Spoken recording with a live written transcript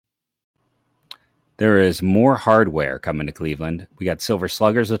There is more hardware coming to Cleveland. We got Silver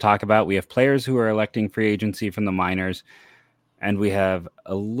Sluggers to talk about. We have players who are electing free agency from the minors. And we have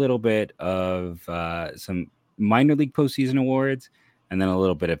a little bit of some minor league postseason awards, and then a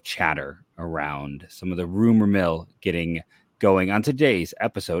little bit of chatter around some of the rumor mill getting going on today's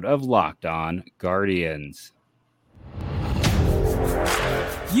episode of Locked On Guardians.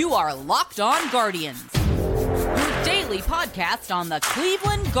 You are Locked On Guardians, your daily podcast on the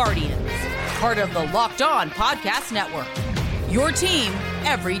Cleveland Guardians, part of the Locked On Podcast Network, your team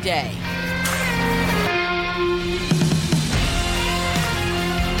every day.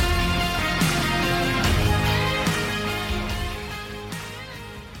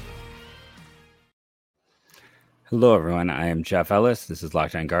 Hello, everyone. I am Jeff Ellis. This is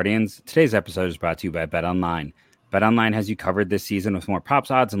Locked On Guardians. Today's episode is brought to you by BetOnline. BetOnline has you covered this season with more props,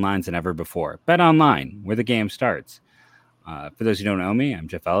 odds, and lines than ever before. BetOnline, where the game starts. For those who don't know me, I'm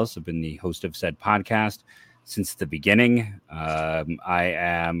Jeff Ellis. I've been the host of said podcast since the beginning. I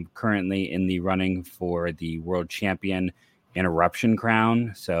am currently in the running for the world champion interruption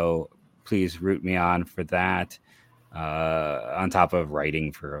crown, so please root me on for that. On top of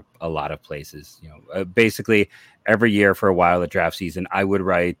writing for a lot of places, basically every year for a while at draft season, I would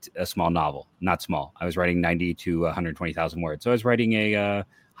write a small novel. Not small. I was writing 90 to 120,000 words. So I was writing a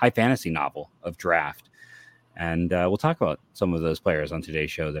high fantasy novel of draft. And we'll talk about some of those players on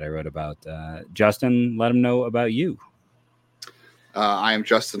today's show that I wrote about. Justin, let them know about you. I am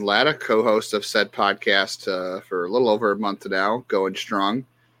Justin Latta, co-host of said podcast for a little over a month now, going strong.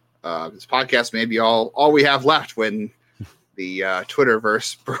 This podcast may be all we have left when the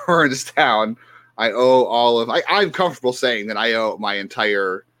Twitterverse burns down. I'm comfortable saying that I owe my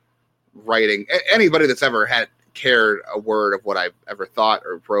entire writing. Anybody that's ever cared a word of what I've ever thought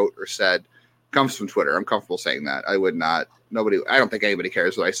or wrote or said comes from Twitter. I'm comfortable saying that. I don't think anybody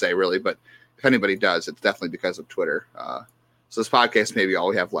cares what I say, really, but if anybody does, it's definitely because of Twitter. So this podcast may be all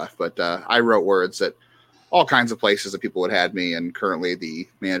we have left, but I wrote words at all kinds of places that people had had me, and currently the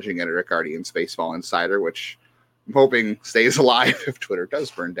managing editor at Guardians Baseball Insider, which I'm hoping stays alive if Twitter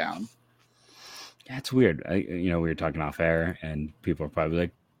does burn down. Yeah, it's weird. We were talking off air, and people are probably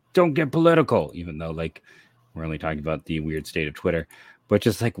like, "Don't get political," even though we're only talking about the weird state of Twitter. But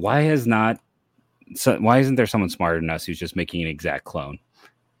just why isn't there someone smarter than us who's just making an exact clone?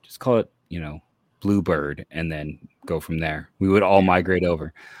 Just call it, Bluebird, and then go from there. We would all migrate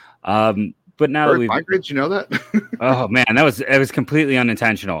over. But now that we've migrated, you know that? Oh man, it was completely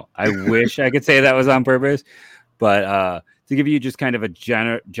unintentional. I wish I could say that was on purpose, but to give you just kind of a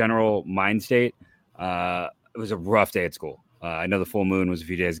general mind state, it was a rough day at school. I know the full moon was a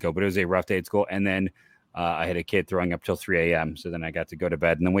few days ago, but it was a rough day at school. And then I had a kid throwing up till 3 a.m. So then I got to go to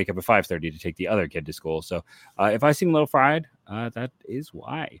bed and then wake up at 5:30 to take the other kid to school. So if I seem a little fried, that is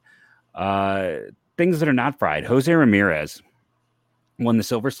why. Things that are not fried. Jose Ramirez won the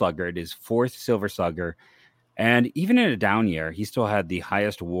Silver Slugger, his fourth Silver Slugger. And even in a down year, he still had the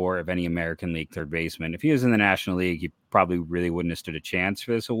highest WAR of any American League third baseman. If he was in the National League, he probably really wouldn't have stood a chance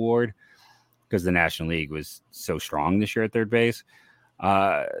for this award because the National League was so strong this year at third base.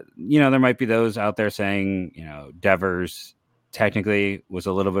 There might be those out there saying, Devers technically was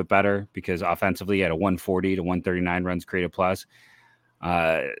a little bit better because offensively he had a 140 to 139 runs created plus.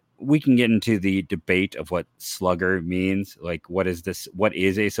 We can get into the debate of what slugger means. What is this? What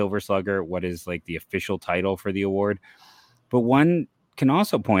is a Silver Slugger? What is the official title for the award? But one can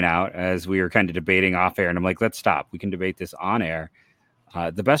also point out, as we were kind of debating off air, and I'm like, let's stop. We can debate this on air.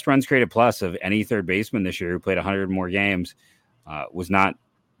 The best runs created plus of any third baseman this year who played 100 more games was not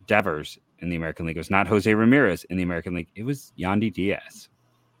Devers in the American League. It was not Jose Ramirez in the American League. It was Yandy Diaz.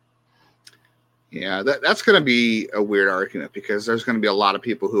 Yeah, that's going to be a weird argument because there's going to be a lot of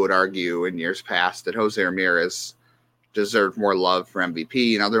people who would argue in years past that Jose Ramirez deserved more love for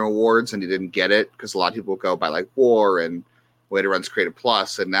MVP and other awards, and he didn't get it because a lot of people go by WAR and weighted runs created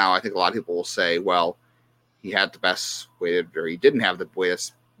plus, and now I think a lot of people will say, well, he had the best weighted, or he didn't have the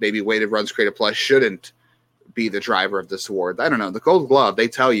weighted, maybe weighted runs created plus shouldn't be the driver of this award. I don't know. The Gold Glove, they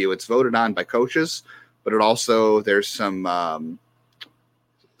tell you it's voted on by coaches, but there's some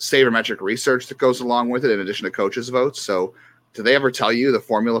sabermetric research that goes along with it in addition to coaches' votes. So do they ever tell you the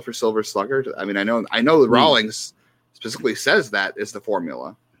formula for Silver Slugger? I mean, I know that Rawlings specifically says that is the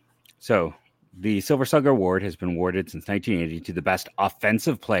formula. So the Silver Slugger award has been awarded since 1980 to the best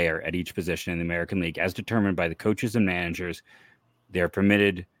offensive player at each position in the American League, as determined by the coaches and managers. They're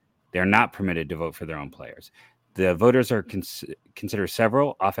not permitted to vote for their own players. The voters are consider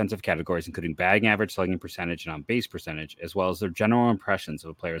several offensive categories, including batting average, slugging percentage, and on-base percentage, as well as their general impressions of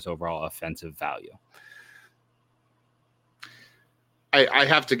a player's overall offensive value. I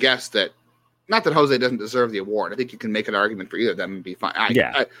have to guess that not that Jose doesn't deserve the award. I think you can make an argument for either of them and be fine.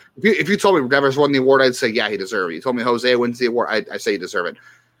 Yeah. If you told me Devers won the award, I'd say, yeah, he deserved it. You told me Jose wins the award, I say he deserve it.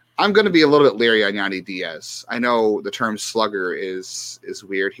 I'm going to be a little bit leery on Yandy Diaz. I know the term slugger is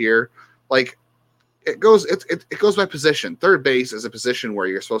weird here. Like, it goes by position. Third base is a position where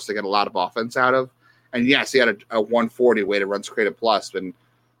you're supposed to get a lot of offense out of. And yes, he had a 140 weighted runs created plus, but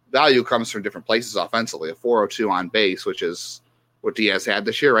value comes from different places offensively. A 402 on base, which is what Diaz had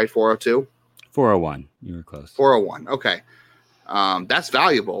this year, right? 402? 401. You were close. 401. Okay. That's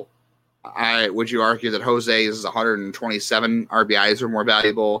valuable. Would you argue that Jose's 127 RBIs are more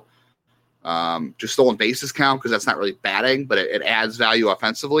valuable? Just stolen bases count because that's not really batting, but it adds value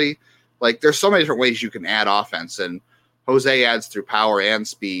offensively. Like, there's so many different ways you can add offense, and Jose adds through power and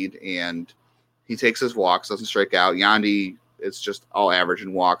speed, and he takes his walks, doesn't strike out. Yandy is just all average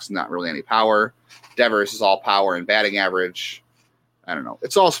in walks, not really any power. Devers is all power and batting average. I don't know.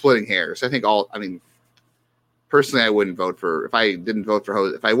 It's all splitting hairs. Personally, I wouldn't vote for, if I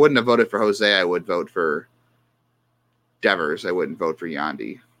wouldn't have voted for Jose, I would vote for Devers. I wouldn't vote for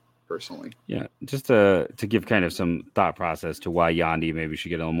Yandy, personally. Yeah, just to give kind of some thought process to why Yandy maybe should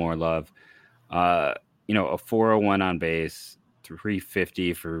get a little more love. A 401 on base,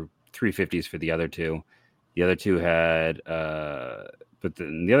 350 for 350s for the other two. The other two had, but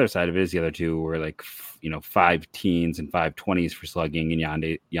then the other side of it is the other two were like, 5 teens and 5 20s for slugging, and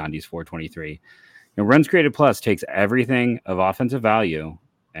Yandy's 423. Runs created plus takes everything of offensive value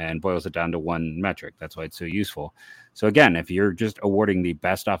and boils it down to one metric. That's why it's so useful. So again, if you're just awarding the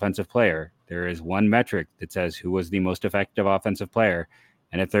best offensive player, there is one metric that says who was the most effective offensive player.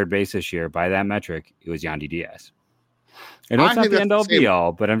 And at third base this year, by that metric, it was Yandy Diaz. I know it's not the end all be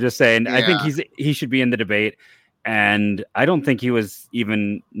all, but I'm just saying, yeah. I think he should be in the debate. And I don't think he was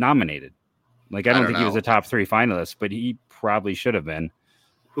even nominated. Like, I don't think he was a top 3 finalist, but he probably should have been.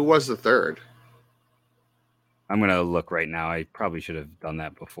 Who was the third? I'm going to look right now. I probably should have done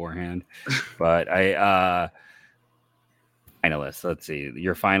that beforehand, but finalists. Let's see.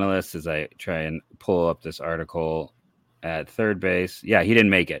 Your finalists, as I try and pull up this article at third base. Yeah, he didn't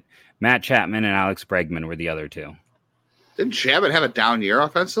make it. Matt Chapman and Alex Bregman were the other two. Didn't Chapman have a down year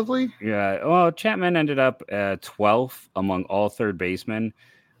offensively? Yeah. Well, Chapman ended up 12th among all third basemen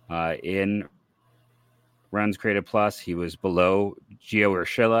in runs created plus. He was below Gio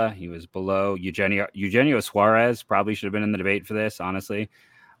Urshela. He was below Eugenio Suarez. Probably should have been in the debate for this, honestly.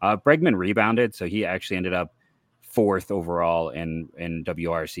 Bregman rebounded, so he actually ended up 4th overall in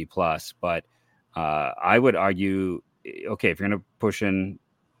WRC plus. But I would argue, okay, if you're going to push in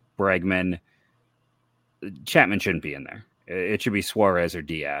Bregman, Chapman shouldn't be in there. It should be Suarez or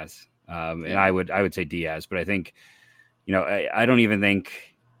Diaz. And I would say Diaz, but I think, I don't even think,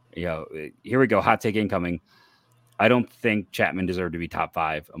 here we go. Hot take incoming. I don't think Chapman deserved to be top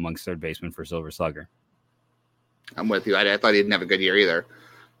 5 amongst third basemen for Silver Slugger. I'm with you. I thought he didn't have a good year either.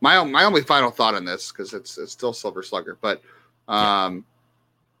 My only final thought on this, because it's still Silver Slugger, but I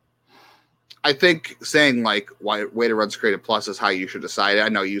think saying like weighted runs created plus is how you should decide. I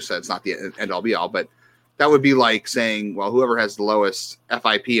know you said it's not the end all be all, but that would be like saying, well, whoever has the lowest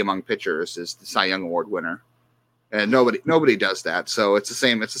FIP among pitchers is the Cy Young Award winner. And nobody does that. So it's the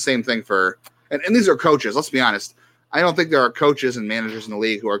same thing for, and these are coaches. Let's be honest. I don't think there are coaches and managers in the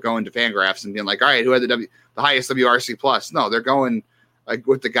league who are going to Fangraphs and being like, all right, who had the highest WRC plus? No, they're going like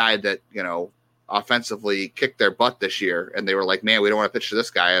with the guy that, offensively kicked their butt this year. And they were like, man, we don't want to pitch to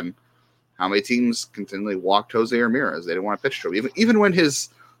this guy. And how many teams continually walked Jose Ramirez? They didn't want to pitch to him. Even when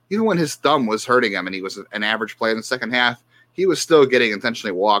his thumb was hurting him and he was an average player in the second half, he was still getting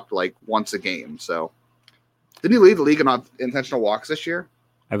intentionally walked like once a game. So didn't he lead the league in intentional walks this year?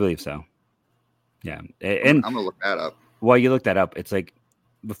 I believe so. Yeah. And I'm going to look that up. While you look that up, it's like,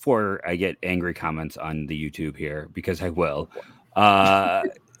 before I get angry comments on the YouTube here, because I will, about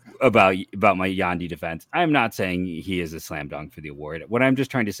my Yandy defense, I'm not saying he is a slam dunk for the award. What I'm just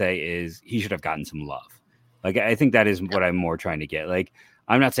trying to say is he should have gotten some love. Like, I think that is what I'm more trying to get. Like,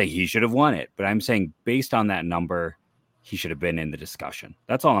 I'm not saying he should have won it, but I'm saying based on that number, he should have been in the discussion.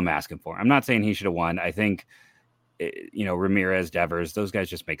 That's all I'm asking for. I'm not saying he should have won. I think, Ramirez, Devers, those guys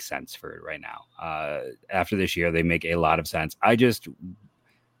just make sense for it right now. After this year, they make a lot of sense.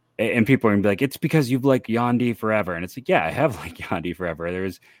 And people are going to be like, it's because you've liked Yandy forever. And it's like, yeah, I have liked Yandy forever.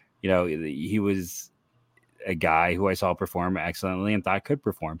 There's, he was a guy who I saw perform excellently and thought could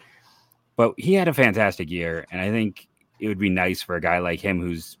perform. But he had a fantastic year. And I think it would be nice for a guy like him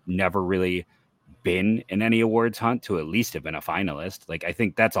who's never really been in any awards hunt to at least have been a finalist. Like, I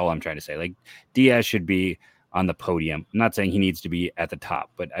think that's all I'm trying to say. Like, Diaz should be on the podium. I'm not saying he needs to be at the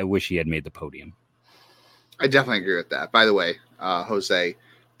top, but I wish he had made the podium. I definitely agree with that. By the way, Jose,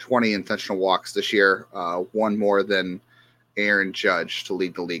 20 intentional walks this year, one more than Aaron Judge to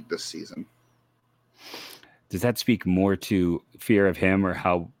lead the league this season. Does that speak more to fear of him or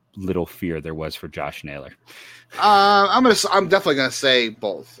how little fear there was for Josh Naylor? I'm definitely gonna say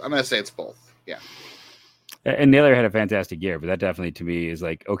both. I'm gonna say it's both. Yeah. And Naylor had a fantastic year, but that definitely to me is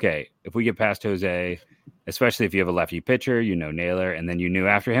like, okay, if we get past Jose, especially if you have a lefty pitcher, Naylor, and then you knew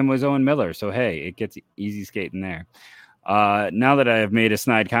after him was Owen Miller. So, hey, it gets easy skating there. Now that I have made a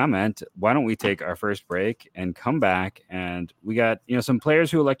snide comment, why don't we take our first break and come back? And we got, some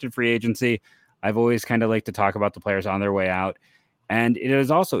players who elected free agency. I've always kind of liked to talk about the players on their way out. And it is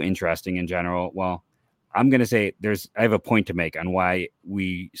also interesting in general. Well, I'm going to say I have a point to make on why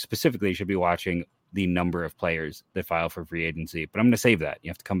we specifically should be watching the number of players that file for free agency, but I'm going to save that. You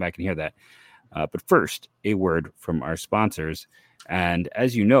have to come back and hear that. But first, a word from our sponsors. And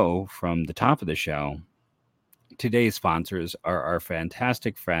as you know, from the top of the show, today's sponsors are our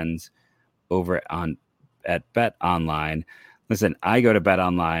fantastic friends over at Bet Online. Listen, I go to Bet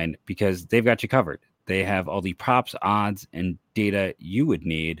Online because they've got you covered. They have all the props, odds, and data you would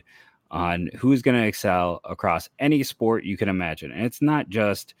need on who's going to excel across any sport you can imagine. And it's not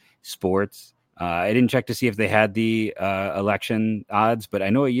just sports. I didn't check to see if they had the election odds, but I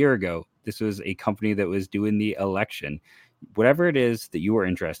know a year ago, this was a company that was doing the election. Whatever it is that you are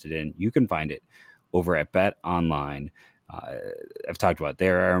interested in, you can find it over at Bet Online. I've talked about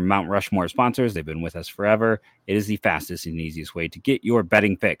there are Mount Rushmore sponsors. They've been with us forever. It is the fastest and easiest way to get your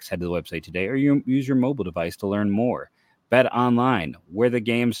betting fix. Head to the website today or use your mobile device to learn more. Bet Online, where the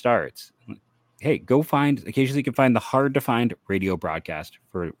game starts. Hey, occasionally you can find the hard to find radio broadcast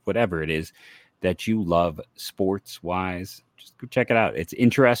for whatever it is that you love sports wise. Just go check it out. It's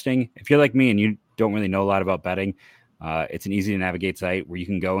interesting. If you're like me and you don't really know a lot about betting, it's an easy to navigate site where you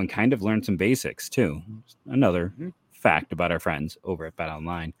can go and kind of learn some basics too. Another fact about our friends over at Bet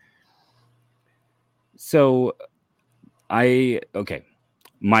Online. So my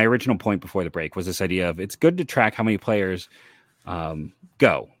original point before the break was this idea of it's good to track how many players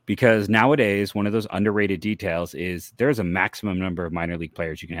go, because nowadays one of those underrated details is there's a maximum number of minor league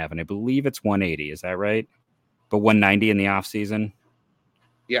players you can have, and I believe it's 180. Is that right? But 190 in the off season.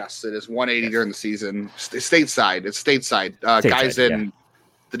 Yes, it is 180 during the season. Stateside. It's stateside. Guys in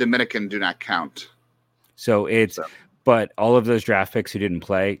the Dominican do not count. But all of those draft picks who didn't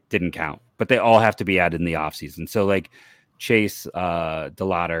play didn't count, but they all have to be added in the offseason. So like Chase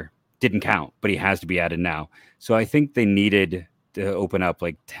DeLauder didn't count, but he has to be added now. So I think they needed to open up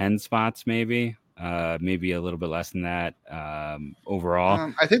like 10 spots, maybe a little bit less than that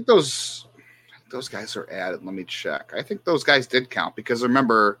overall. I think those guys are added. Let me check. I think those guys did count because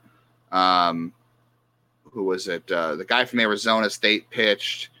remember, who was it? The guy from Arizona State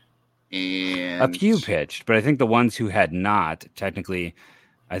pitched. And a few pitched, but I think the ones who had not technically,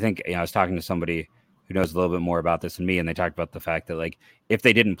 I think I was talking to somebody who knows a little bit more about this than me, and they talked about the fact that like if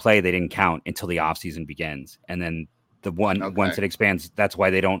they didn't play, they didn't count until the offseason begins, and then once it expands, that's why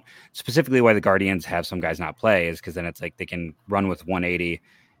they don't. Specifically, why the Guardians have some guys not play is because then it's like they can run with 180,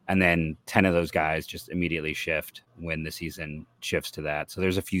 and then 10 of those guys just immediately shift when the season shifts to that. So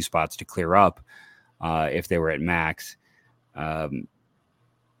there's a few spots to clear up if they were at max.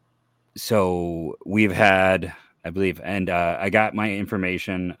 So we've had, I believe, and I got my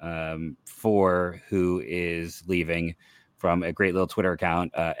information for who is leaving from a great little Twitter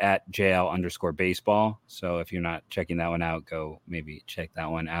account at JL_baseball. So if you're not checking that one out, go maybe check that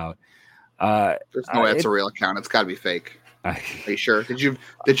one out. There's no way it's a real account. It's got to be fake. Are you sure? Did you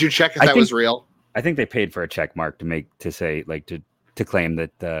check if that was real? I think they paid for a check mark to claim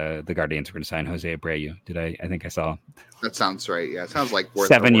that the Guardians were going to sign Jose Abreu. I think I saw. That sounds right. Yeah, it sounds like worth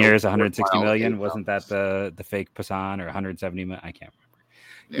 7 years, 160 million. Wasn't that the fake Passan or 170 million? I can't remember.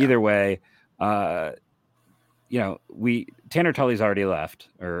 Yeah. Either way, Tanner Tully's already left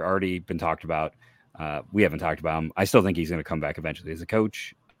or already been talked about. We haven't talked about him. I still think he's going to come back eventually as a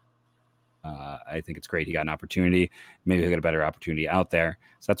coach. I think it's great he got an opportunity. Maybe he'll get a better opportunity out there.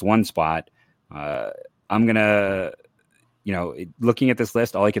 So that's one spot. I'm going to, looking at this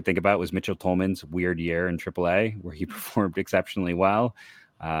list, all I could think about was Mitchell Tolman's weird year in AAA where he performed exceptionally well.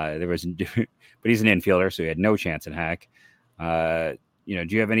 But he's an infielder, so he had no chance in heck. Do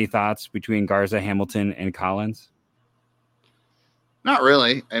you have any thoughts between Garza, Hamilton, and Collins? Not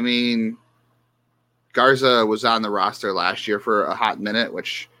really. I mean, Garza was on the roster last year for a hot minute,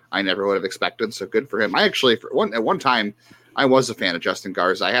 which I never would have expected. So good for him. I actually, at one time, I was a fan of Justin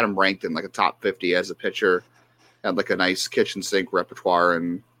Garza. I had him ranked in like a top 50 as a pitcher. Had like a nice kitchen sink repertoire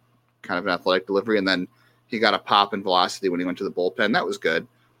and kind of an athletic delivery. And then he got a pop in velocity when he went to the bullpen. That was good.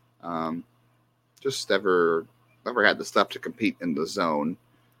 Just never had the stuff to compete in the zone.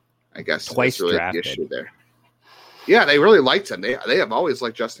 I guess twice is really drafted. the issue there. Yeah, they really liked him. They have always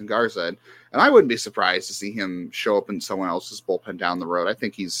liked Justin Garza, and I wouldn't be surprised to see him show up in someone else's bullpen down the road. I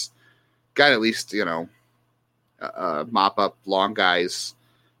think he's got at least mop up long guys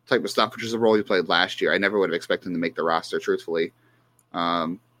type of stuff, which is a role he played last year. I never would have expected him to make the roster, truthfully.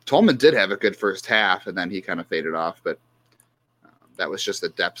 Tolman did have a good first half, and then he kind of faded off, but that was just a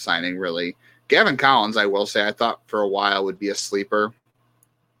depth signing, really. Gavin Collins, I will say, I thought for a while would be a sleeper.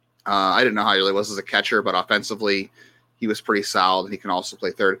 I didn't know how he really was as a catcher, but offensively, he was pretty solid, and he can also play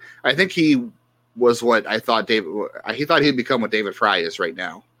third. I think he was what I thought he thought he'd become what David Fry is right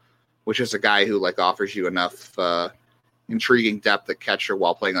now, which is a guy who offers you enough intriguing depth at catcher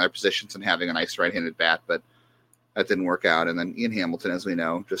while playing other positions and having a nice right-handed bat, but that didn't work out. And then Ian Hamilton, as we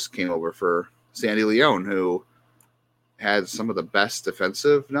know, just came over for Sandy Leon, who had some of the best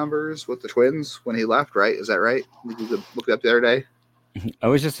defensive numbers with the Twins when he left, right? Is that right? You looked it up the other day. It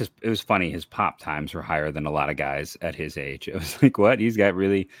was funny. His pop times were higher than a lot of guys at his age. It was like, what? He's got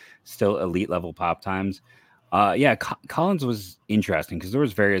really still elite level pop times. Collins was interesting because there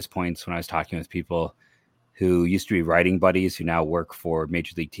was various points when I was talking with people who used to be writing buddies who now work for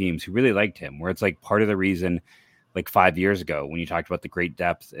major league teams who really liked him, where it's like part of the reason 5 years ago when you talked about the great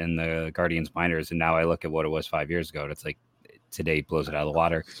depth in the Guardians minors, and now I look at what it was 5 years ago, and it's like today blows it out of the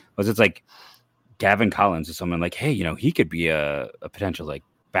water. Was it's like Gavin Collins is someone like, hey, he could be a potential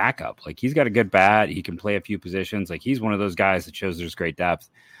backup. He's got a good bat. He can play a few positions. He's one of those guys that shows there's great depth.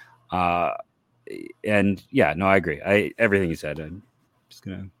 And yeah, no, I agree. Everything you said, I'm just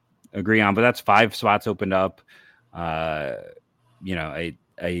going to agree on, but that's 5 spots opened up. I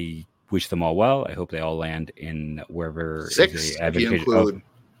wish them all well. I hope they all land in wherever. 6 if you include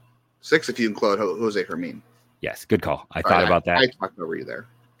 6 if you include Jose Hermin. Yes, good call. I thought about that. I talked over you there.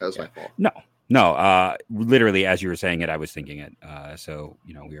 That was my fault. No. Literally, as you were saying it, I was thinking it. So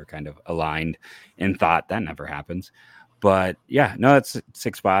we were kind of aligned in thought. That never happens. But yeah, no, it's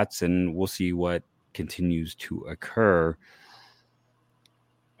 6 spots, and we'll see what continues to occur.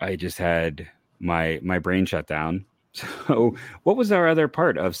 I just had my brain shut down. So what was our other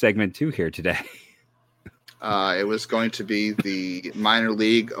part of segment 2 here today? It was going to be the minor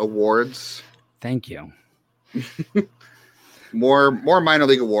league awards. Thank you. More minor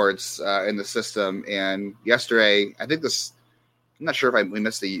league awards in the system. And yesterday, I'm not sure if we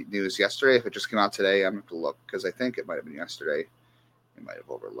missed the news yesterday. If it just came out today, I'm going to look because I think it might have been yesterday. I might have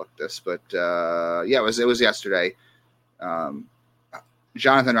overlooked this, but it was yesterday.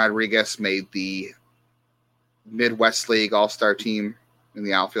 Jonathan Rodriguez made the Midwest League All-Star team in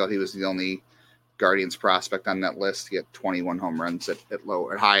the outfield. He was the only Guardians prospect on that list. He had 21 home runs at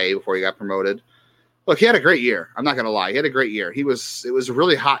high A before he got promoted. Look, he had a great year. I'm not going to lie. He had a great year. It was a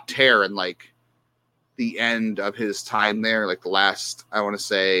really hot tear in the end of his time there, the last, I want to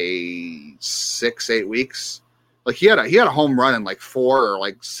say 6-8 weeks. He had a home run in 4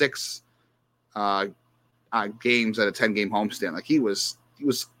 or 6 games at a 10-game homestand. He was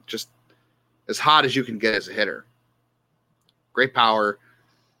just as hot as you can get as a hitter. Great power,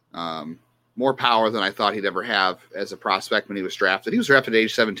 more power than I thought he'd ever have as a prospect when he was drafted. He was drafted at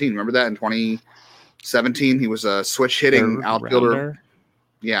age 17. Remember that in 2017? He was a switch hitting outfielder. Rounder?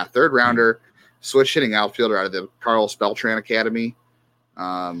 Yeah, third rounder, switch hitting outfielder out of the Carlos Beltran Academy.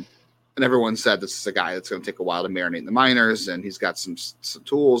 And everyone said this is a guy that's going to take a while to marinate in the minors, and he's got some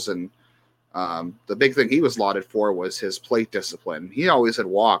tools. And the big thing he was lauded for was his plate discipline. He always had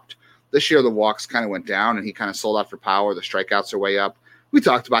walked. This year, the walks kind of went down, and he kind of sold out for power. The strikeouts are way up. We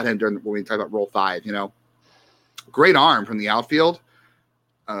talked about him when we talked about Rule 5. Great arm from the outfield.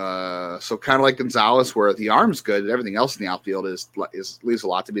 So kind of like Gonzalez, where the arm's good, and everything else in the outfield leaves a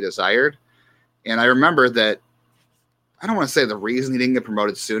lot to be desired. And I remember that. I don't want to say the reason he didn't get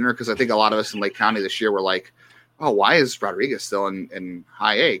promoted sooner, because I think a lot of us in Lake County this year were like, "Oh, why is Rodriguez still in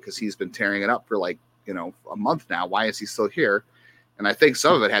high A? Because he's been tearing it up for a month now. Why is he still here?" And I think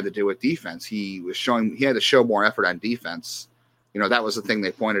some of it had to do with defense. He had to show more effort on defense. That was the thing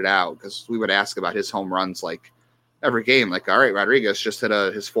they pointed out, because we would ask about his home runs every game. All right, Rodriguez just hit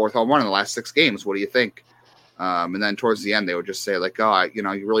his 4th home run in the last 6 games. What do you think? And then towards the end, they would just say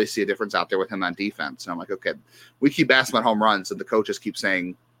you really see a difference out there with him on defense. And I'm like, okay, we keep asking about home runs, and the coaches keep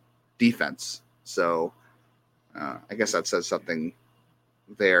saying defense. So I guess that says something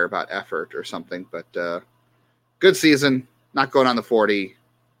there about effort or something. But good season. Not going on the 40.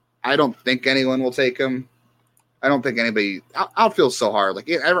 I don't think anyone will take him. I don't think anybody. Outfield's so hard.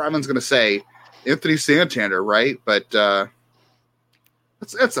 Everyone's going to say Anthony Santander, right? But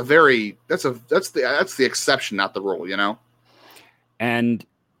that's the exception, not the rule. And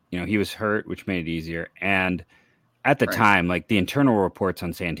he was hurt, which made it easier. And at the Right. time, like the internal reports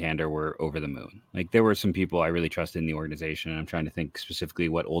on Santander were over the moon. Like there were some people I really trusted in the organization. And I'm trying to think specifically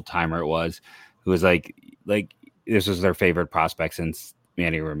what old timer it was who was like this was their favorite prospect since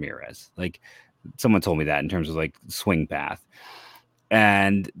Manny Ramirez. Like someone told me that in terms of like swing path.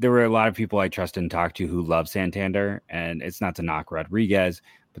 And there were a lot of people I trusted and talked to who love Santander. And it's not to knock Rodriguez,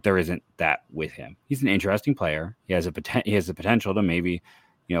 but there isn't that with him. He's an interesting player. He has the potential to maybe,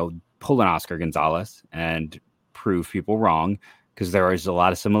 pull an Oscar Gonzalez and prove people wrong, because there is a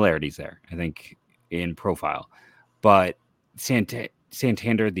lot of similarities there, I think, in profile. But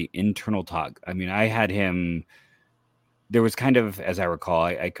Santander, the internal talk, I mean, I had him. There was kind of, as I recall,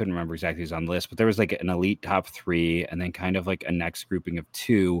 I couldn't remember exactly who's on the list, but there was like an elite top 3 and then kind of like a next grouping of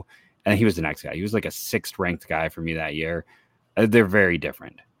 2. And he was the next guy. He was like a 6th ranked guy for me that year. They're very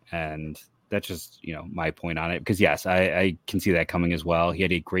different. And that's just, my point on it. Because yes, I can see that coming as well. He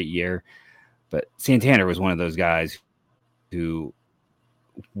had a great year, but Santander was one of those guys who,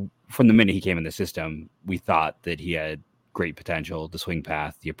 from the minute he came in the system, we thought that he had great potential, the swing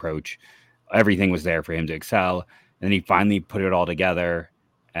path, the approach, everything was there for him to excel. And then he finally put it all together,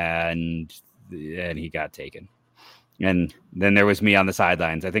 and he got taken. And then there was me on the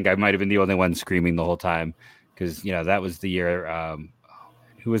sidelines. I think I might have been the only one screaming the whole time, because that was the year.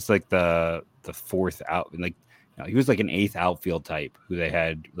 Who was like the 4th out? Like he was like an 8th outfield type who they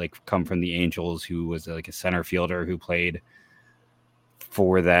had like come from the Angels, who was like a center fielder who played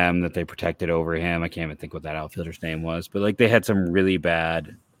for them that they protected over him. I can't even think what that outfielder's name was, but like they had some really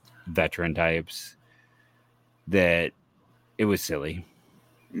bad veteran types that it was silly.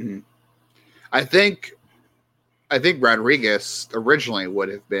 Mm-hmm. I think Rodriguez originally would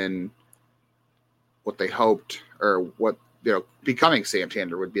have been what they hoped, or what, becoming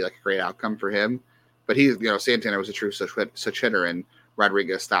Santander would be like a great outcome for him. But he, Santander was a true switch hitter, and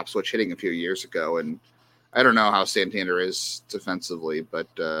Rodriguez stopped switch hitting a few years ago. And I don't know how Santander is defensively, but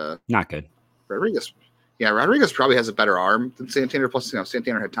not good. Rodriguez probably has a better arm than Santander. Plus,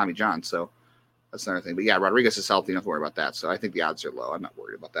 Santander had Tommy John, so that's another thing. But yeah, Rodriguez is healthy enough to worry about that. So I think the odds are low. I'm not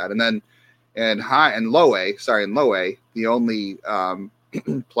worried about that. And then in low A, the only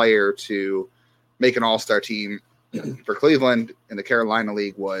player to make an all-star team for Cleveland in the Carolina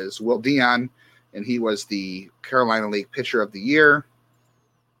League was Will Dion, and he was the Carolina League Pitcher of the Year.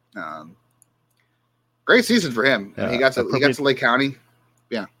 Great season for him. He got to Lake County.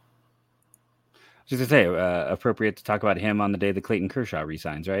 Yeah. Just to say, appropriate to talk about him on the day that Clayton Kershaw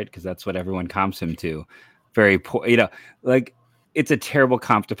resigns, right? Because that's what everyone comps him to. Very poor, like it's a terrible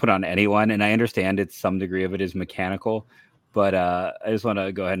comp to put on anyone, and I understand some degree of it is mechanical, but I just want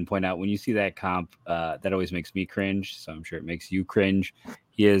to go ahead and point out, when you see that comp, that always makes me cringe. So I'm sure it makes you cringe.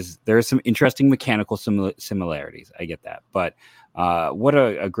 There are some interesting mechanical similarities. I get that, but what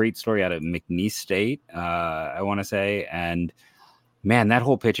a great story out of McNeese State, I want to say, and. Man, that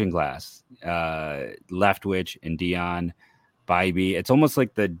whole pitching class, Leftwich and Dion, Bybee, it's almost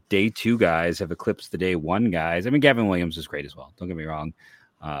like the day 2 guys have eclipsed the day 1 guys. I mean, Gavin Williams is great as well. Don't get me wrong.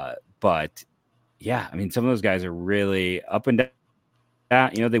 But yeah, I mean, some of those guys are really up and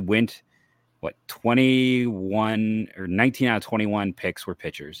down. They went, 21 or 19 out of 21 picks were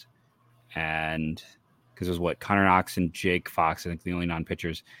pitchers. And because it was Connor Knox and Jake Fox, I think the only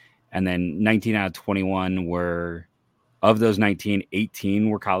non-pitchers. And then 19 out of 21 were... Of those 19, 18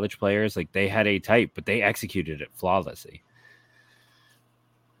 were college players. Like they had a type, but they executed it flawlessly.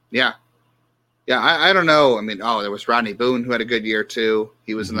 Yeah. Yeah. I don't know. I mean, there was Rodney Boone who had a good year too.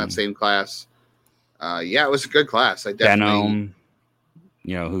 He was in that same class. Yeah, it was a good class. I definitely.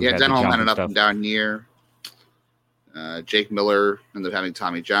 Denholm, Denholm had an up and down year. Jake Miller ended up having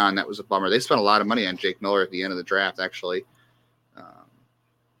Tommy John. That was a bummer. They spent a lot of money on Jake Miller at the end of the draft, actually.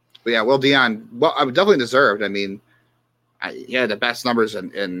 But yeah, Will Dion, definitely deserved. I mean, he had the best numbers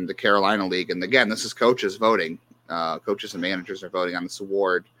in the Carolina League. And again, this is coaches voting. Coaches and managers are voting on this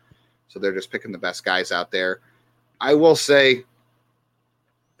award. So they're just picking the best guys out there. I will say,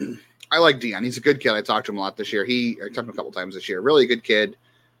 I like Dion. He's a good kid. I talked to him a lot this year. I talked to him a couple times this year. Really good kid.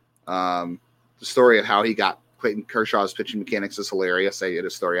 The story of how he got Clayton Kershaw's pitching mechanics is hilarious. I did a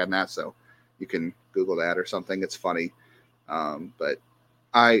story on that, so you can Google that or something. It's funny. But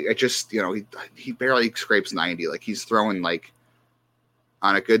I just, he barely scrapes 90. Like he's throwing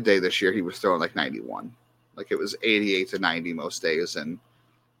on a good day this year, he was throwing 91. Like it was 88 to 90 most days. And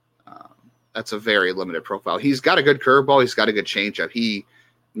that's a very limited profile. He's got a good curveball. He's got a good changeup. He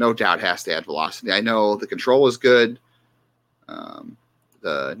no doubt has to add velocity. I know the control is good.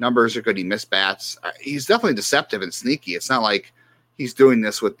 The numbers are good. He missed bats. He's definitely deceptive and sneaky. It's not like he's doing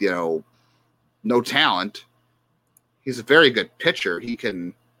this with, no talent. He's a very good pitcher. He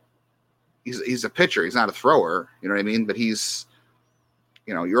can he's a pitcher. He's not a thrower. You know what I mean? But he's,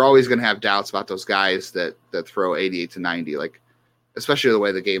 you're always going to have doubts about those guys that throw 88 to 90, like, especially the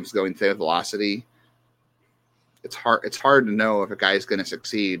way the game's going today with velocity. It's hard to know if a guy's going to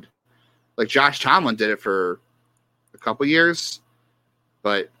succeed. Like Josh Tomlin did it for a couple years,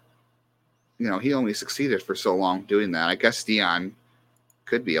 but he only succeeded for so long doing that. I guess Deion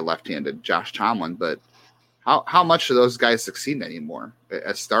could be a left-handed Josh Tomlin, but how much do those guys succeed anymore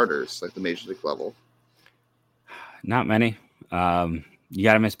as starters, like the major league level? Not many. You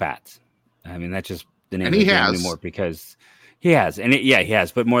got to miss bats. I mean, that's just the name of the game anymore, because he has. And he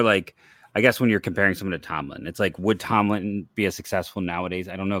has. But more like, I guess when you're comparing someone to Tomlin, it's like, would Tomlin be as successful nowadays?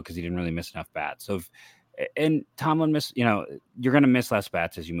 I don't know, because he didn't really miss enough bats. So, and Tomlin you're going to miss less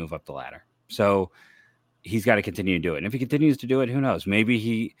bats as you move up the ladder. So he's got to continue to do it. And if he continues to do it, who knows?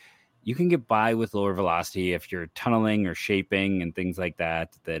 Maybe you can get by with lower velocity if you're tunneling or shaping and things like that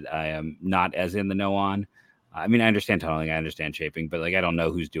I am not as in the know on. I mean, I understand tunneling, I understand shaping, but like, I don't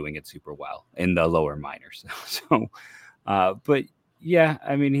know who's doing it super well in the lower minors. But yeah,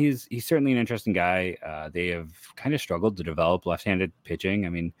 I mean, he's certainly an interesting guy. They have kind of struggled to develop left-handed pitching. I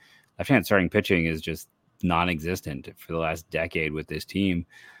mean, left-handed starting pitching is just non-existent for the last decade with this team.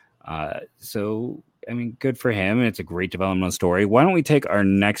 So, I mean, good for him. And it's a great developmental story. Why don't we take our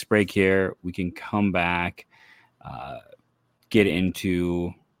next break here? We can come back, get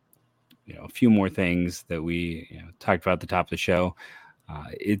into, a few more things that we talked about at the top of the show.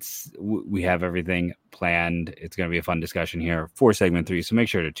 We have everything planned. It's going to be a fun discussion here for segment 3. So make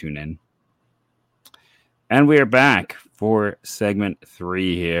sure to tune in. And we are back for segment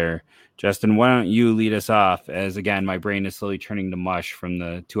 3 here. Justin, why don't you lead us off, as again, my brain is slowly turning to mush from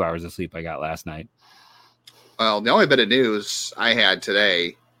the 2 hours of sleep I got last night. Well, the only bit of news I had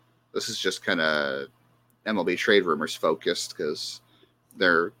today, this is just kind of MLB trade rumors focused, because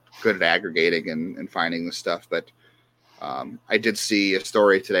they're good at aggregating and finding this stuff. But I did see a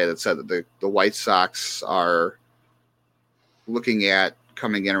story today that said that the White Sox are looking at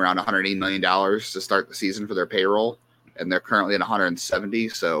coming in around $180 million to start the season for their payroll, and they're currently at 170.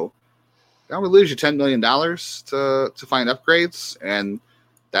 So that would lose you $10 million to find upgrades, and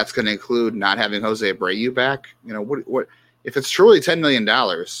that's going to include not having Jose Abreu back. What if it's truly $10 million?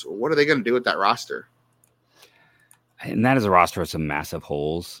 What are they going to do with that roster? And that is a roster with some massive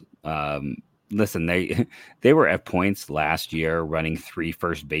holes. Listen, they were at points last year running 3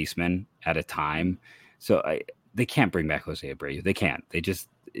 first basemen at a time. So they can't bring back Jose Abreu. They can't.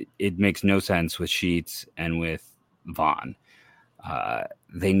 It makes no sense with Sheets and with Vaughn.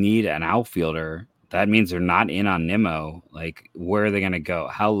 They need an outfielder. That means they're not in on Nimmo. Like, where are they going to go?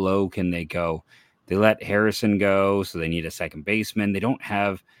 How low can they go? They let Harrison go, so they need a second baseman. They don't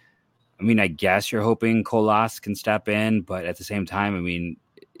have, I mean, I guess you're hoping Colas can step in, but at the same time, I mean,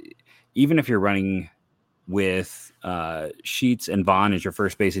 even if you're running with Sheets and Vaughn as your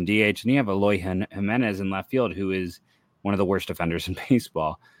first base and DH, and you have Eloy Jimenez in left field, who is one of the worst defenders in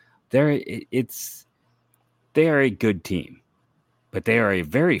baseball, they are a good team, but they are a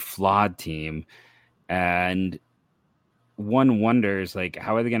very flawed team. And one wonders, like,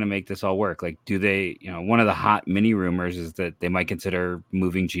 how are they going to make this all work? Like, do they, one of the hot mini rumors is that they might consider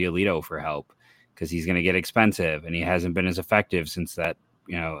moving Giolito for help, because he's going to get expensive, and he hasn't been as effective since that,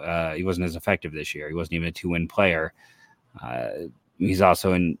 he wasn't as effective this year. He wasn't even a 2-win player. He's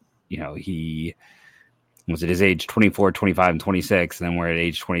also he was at his age 24, 25, and 26. And then we're at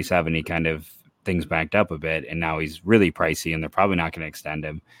age 27. He kind of, things backed up a bit, and now he's really pricey, and they're probably not going to extend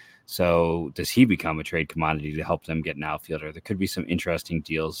him. So does he become a trade commodity to help them get an outfielder? There could be some interesting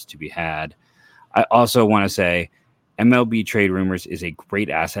deals to be had. I also want to say MLB trade rumors is a great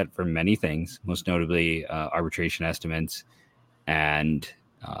asset for many things, most notably arbitration estimates and,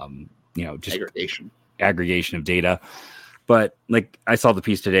 just aggregation of data. But like, I saw the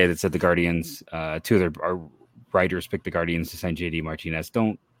piece today that said the Guardians, 2 of their writers picked the Guardians to sign JD Martinez.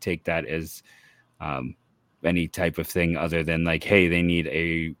 Don't take that as any type of thing other than like, hey, they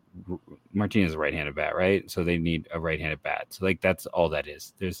need Martinez is a right-handed bat, right? So they need a right-handed bat. So like, that's all that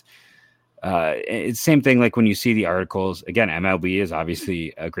is. There's it's the same thing. Like when you see the articles, again, MLB is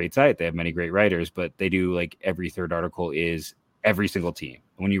obviously a great site. They have many great writers, but they do like every third article is every single team.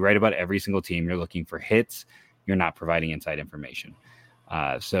 When you write about every single team, you're looking for hits. You're not providing inside information.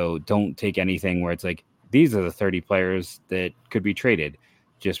 So don't take anything where it's like, these are the 30 players that could be traded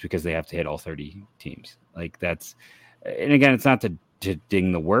just because they have to hit all 30 teams. Like that's, and again, it's not to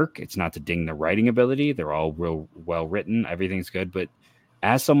ding the work. It's not to ding the writing ability. They're all real well written. Everything's good. But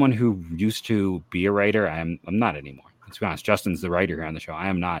as someone who used to be a writer, I'm not anymore. Let's be honest. Justin's the writer here on the show. I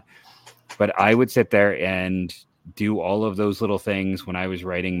am not. But I would sit there and do all of those little things when I was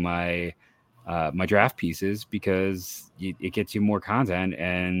writing my my draft pieces because it gets you more content.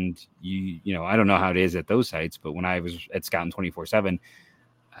 And I don't know how it is at those sites, but when I was at Scouting 24/7,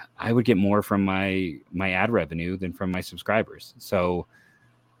 I would get more from my ad revenue than from my subscribers. So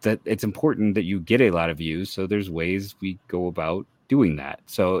that it's important that you get a lot of views. So there's ways we go about doing that.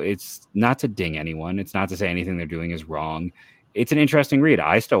 So it's not to ding anyone. It's not to say anything they're doing is wrong. It's an interesting read.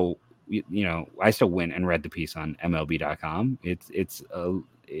 I still went and read the piece on MLB.com. It's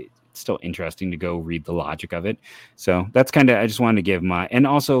still interesting to go read the logic of it. So that's I just wanted to give and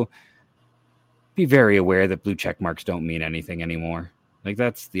also be very aware that blue check marks don't mean anything anymore. Like,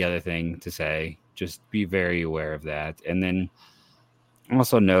 that's the other thing to say. Just be very aware of that. And then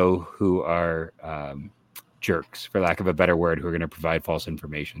also know who are jerks, for lack of a better word, who are going to provide false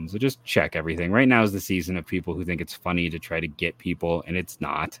information. So just check everything. Right now is the season of people who think it's funny to try to get people, and it's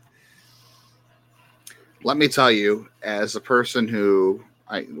not. Let me tell you, as a person who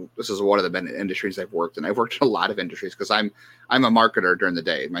this is one of the industries I've worked in. I've worked in a lot of industries because I'm a marketer during the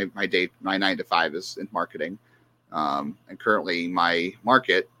day. My 9 to 5 is in marketing. And currently my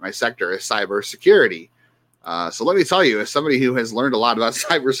sector is cybersecurity. So let me tell you, as somebody who has learned a lot about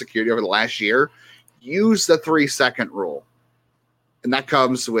cybersecurity over the last year, use the 3-second rule. And that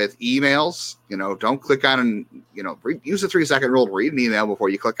comes with emails. Don't click on, use the 3-second rule to read an email before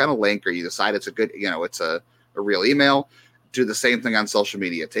you click on a link or you decide it's a good, it's a real email. Do the same thing on social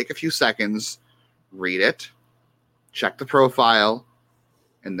media. Take a few seconds, read it, check the profile,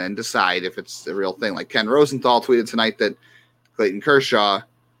 and then decide if it's the real thing. Like Ken Rosenthal tweeted tonight that Clayton Kershaw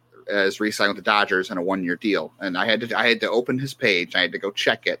is re-signed with the Dodgers on a 1-year deal. And I had to open his page. I had to go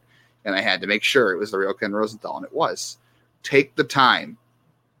check it. And I had to make sure it was the real Ken Rosenthal. And it was. Take the time.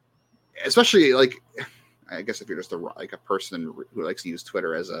 Especially, I guess if you're just a person who likes to use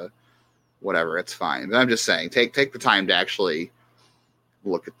Twitter as a whatever, it's fine. But I'm just saying, take the time to actually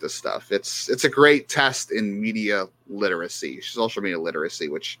look at this stuff. It's a great test in media literacy, social media literacy,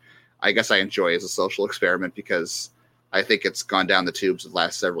 which I guess I enjoy as a social experiment because I think it's gone down the tubes the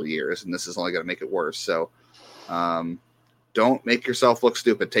last several years, and this is only going to make it worse. So don't make yourself look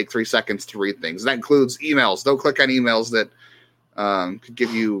stupid. Take 3 seconds to read things. That includes emails. Don't click on emails that could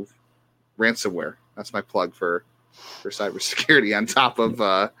give you ransomware. That's my plug for cybersecurity on top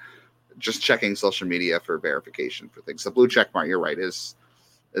of just checking social media for verification for things. The blue check mark, you're right, is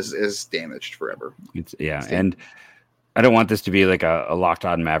damaged forever. And I don't want this to be like a Locked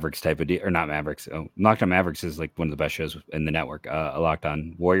On Mavericks type of deal, or not Mavericks. Locked On Mavericks is like one of the best shows in the network. A Locked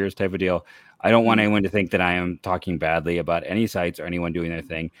On Warriors type of deal. I don't want anyone to think that I am talking badly about any sites or anyone doing their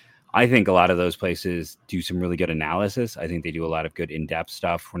thing. I think a lot of those places do some really good analysis. I think they do a lot of good in-depth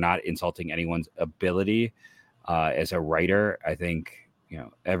stuff. We're not insulting anyone's ability as a writer. I think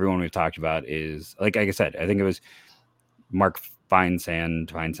everyone we've talked about is, like I said, I think it was Mark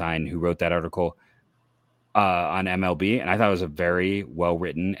Feinstein who wrote that article on MLB, and I thought it was a very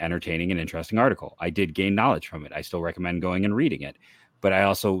well-written, entertaining, and interesting article. I did gain knowledge from it. I still recommend going and reading it, but I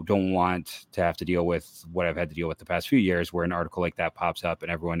also don't want to have to deal with what I've had to deal with the past few years, where an article like that pops up and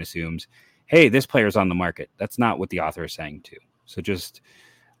everyone assumes, hey, this player's on the market. That's not what the author is saying too. So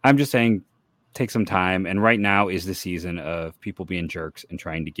I'm just saying, take some time. And right now is the season of people being jerks and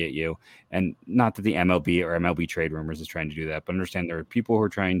trying to get you. And not that the MLB or MLB Trade Rumors is trying to do that, but understand there are people who are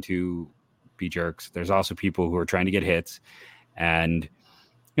trying to be jerks. There's also people who are trying to get hits, and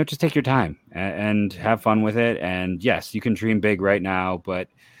just take your time and have fun with it. And yes, you can dream big right now, but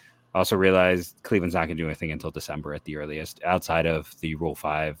also realize Cleveland's not going to do anything until December at the earliest, outside of the Rule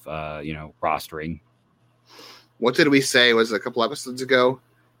 5, rostering. What did we say? Was it a couple episodes ago?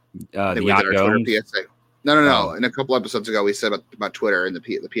 The Twitter PSA. No. In a couple episodes ago, we said about Twitter and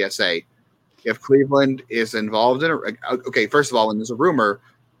the PSA. If Cleveland is involved in it, okay. First of all, when there's a rumor,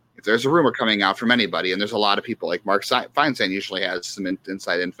 if there's a rumor coming out from anybody, and there's a lot of people, like Mark Feinstein usually has some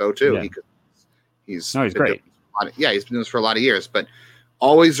inside info too. Yeah. He's great. He's been doing this for a lot of years. But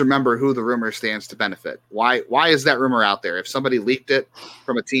always remember who the rumor stands to benefit. Why is that rumor out there? If somebody leaked it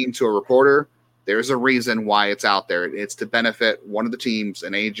from a team to a reporter, there's a reason why it's out there. It's to benefit one of the teams,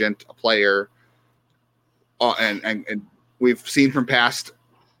 an agent, a player, and we've seen from past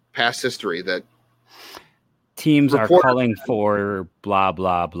history that teams are calling for blah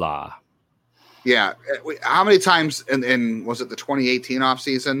blah blah. Yeah, how many times in was it the 2018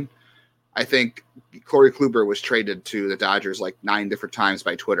 offseason? I think Corey Kluber was traded to the Dodgers like 9 different times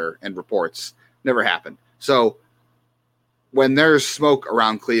by Twitter and reports. Never happened. So when there's smoke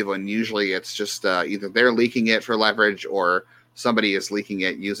around Cleveland, usually it's just either they're leaking it for leverage or somebody is leaking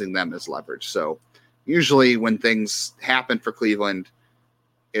it using them as leverage. So usually when things happen for Cleveland,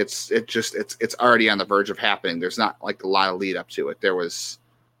 it's already on the verge of happening. There's not like a lot of lead up to it. There was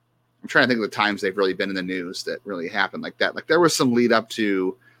I'm trying to think of the times they've really been in the news that really happened like that. Like there was some lead up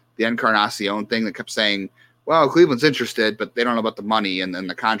to the Encarnacion thing that kept saying, well, Cleveland's interested, but they don't know about the money. And then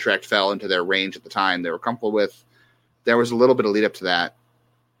the contract fell into their range at the time they were comfortable with. There was a little bit of lead up to that.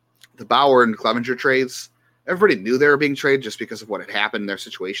 The Bauer and Clevenger trades, everybody knew they were being traded just because of what had happened in their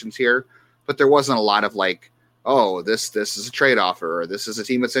situations here. But there wasn't a lot of like, oh, this is a trade offer, or this is a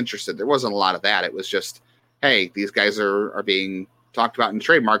team that's interested. There wasn't a lot of that. It was just, hey, these guys are being talked about in the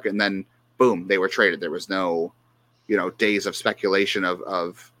trade market, and then boom, they were traded. There was no, days of speculation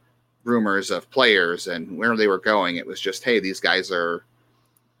of rumors of players and where they were going. It was just, hey, these guys are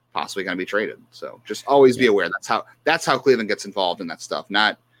possibly going to be traded. So just always be aware. That's how Cleveland gets involved in that stuff.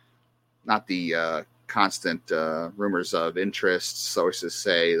 Not the constant rumors of interest, sources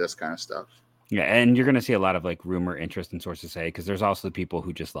say, this kind of stuff. Yeah, and you're going to see a lot of like rumor, interest, and sources say, because there's also the people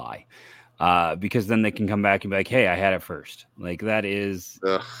who just lie. Because then they can come back and be like, hey, I had it first. Like that is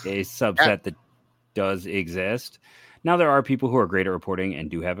a subset that does exist. Now, there are people who are great at reporting and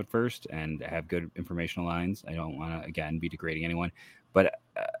do have it first and have good informational lines. I don't want to, again, be degrading anyone. But,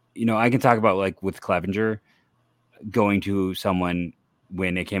 I can talk about like with Clevenger going to someone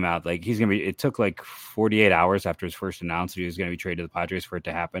when it came out, like it took like 48 hours after his first announced that he was going to be traded to the Padres for it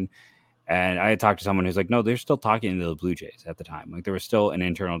to happen. And I had talked to someone who's like, no, they're still talking to the Blue Jays at the time. Like there was still an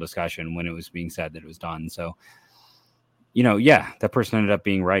internal discussion when it was being said that it was done. So, that person ended up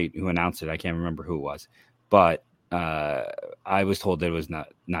being right who announced it. I can't remember who it was, but I was told that it was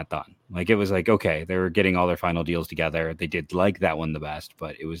not done. Like it was like, okay, they were getting all their final deals together. They did like that one the best,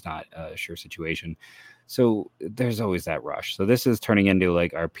 but it was not a sure situation. So there's always that rush. So this is turning into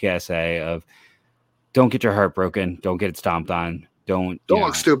like our PSA of don't get your heart broken. Don't get it stomped on. Don't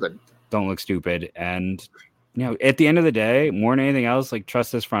look stupid. Don't look stupid. And, at the end of the day, more than anything else, like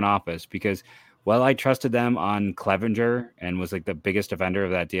trust this front office, because while I trusted them on Clevenger and was like the biggest defender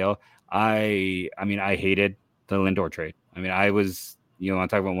of that deal, I hated the Lindor trade. I mean, I was, on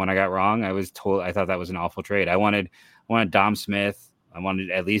talk about when I got wrong, I thought that was an awful trade. I wanted Dom Smith. I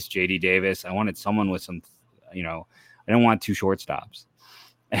wanted at least JD Davis. I wanted someone with some, I didn't want two shortstops.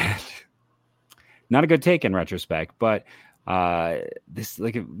 Not a good take in retrospect, but this,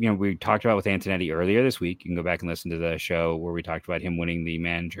 like, we talked about with Antonetti earlier this week. You can go back and listen to the show where we talked about him winning the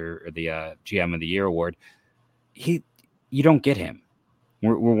manager or the GM of the year award. You don't get him.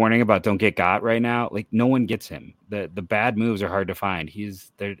 We're warning about don't get got right now. Like no one gets him. The bad moves are hard to find.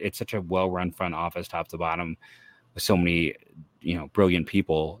 It's such a well-run front office top to bottom with so many, brilliant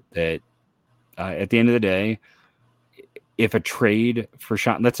people that at the end of the day, if a trade for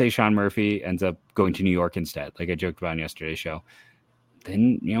let's say Sean Murphy ends up going to New York instead, like I joked about in yesterday's show,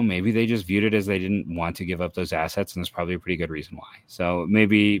 then, maybe they just viewed it as they didn't want to give up those assets. And there's probably a pretty good reason why. So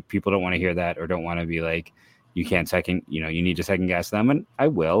maybe people don't want to hear that or don't want to be like, you can't you need to second guess them. And I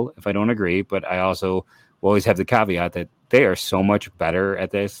will, if I don't agree, but I also will always have the caveat that they are so much better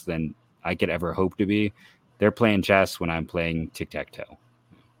at this than I could ever hope to be. They're playing chess when I'm playing tic-tac-toe.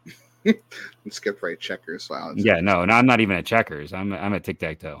 Skip right checkers. Wow. Yeah, no, I'm not even at checkers. I'm at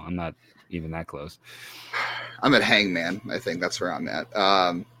tic-tac-toe. I'm not even that close. I'm at hangman. I think that's where I'm at.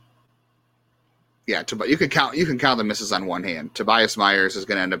 Yeah, you can count the misses on one hand. Tobias Myers is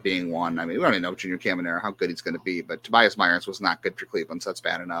going to end up being one. I mean, we don't even know Junior Caminero how good he's going to be, but Tobias Myers was not good for Cleveland, so that's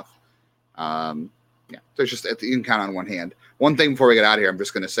bad enough. Yeah, there's just you can count on one hand. One thing before we get out of here, I'm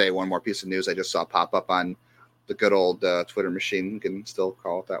just going to say one more piece of news I just saw pop up on the good old Twitter machine. You can still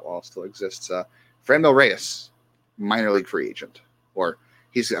call it that while it still exists. Franmil Reyes, minor league free agent, or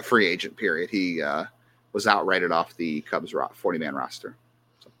he's a free agent. Period. He was outrighted off the Cubs 40-man roster.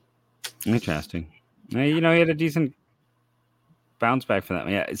 So. Interesting. He had a decent bounce back from that.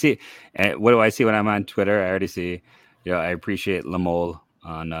 Yeah. See, what do I see when I'm on Twitter? I already see. I appreciate Lamole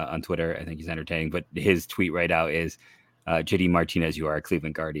on Twitter. I think he's entertaining. But his tweet right now is, "JD Martinez, you are a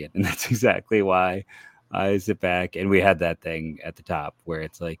Cleveland Guardian," and that's exactly why I sit back. And we had that thing at the top where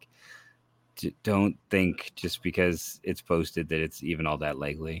it's like, don't think just because it's posted that it's even all that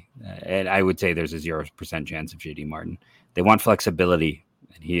likely. And I would say there's a 0% chance of JD Martin. They want flexibility.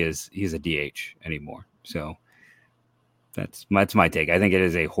 And he's a DH anymore. So that's my take. I think it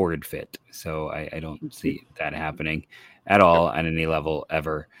is a horrid fit. So I don't see that happening at all at any level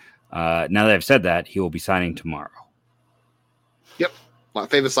ever. Now that I've said that, he will be signing tomorrow. Yep. Well,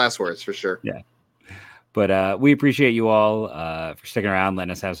 famous last words for sure. Yeah. But we appreciate you all for sticking around,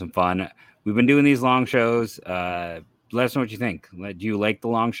 letting us have some fun. We've been doing these long shows. Let us know what you think. Do you like the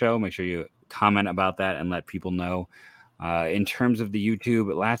long show? Make sure you comment about that and let people know. In terms of the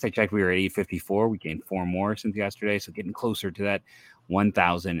YouTube, at last I checked, we were at 854. We gained 4 more since yesterday, so getting closer to that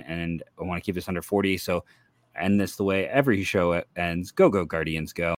 1,000. And I want to keep this under 40. So end this the way every show ends. Go Guardians, go!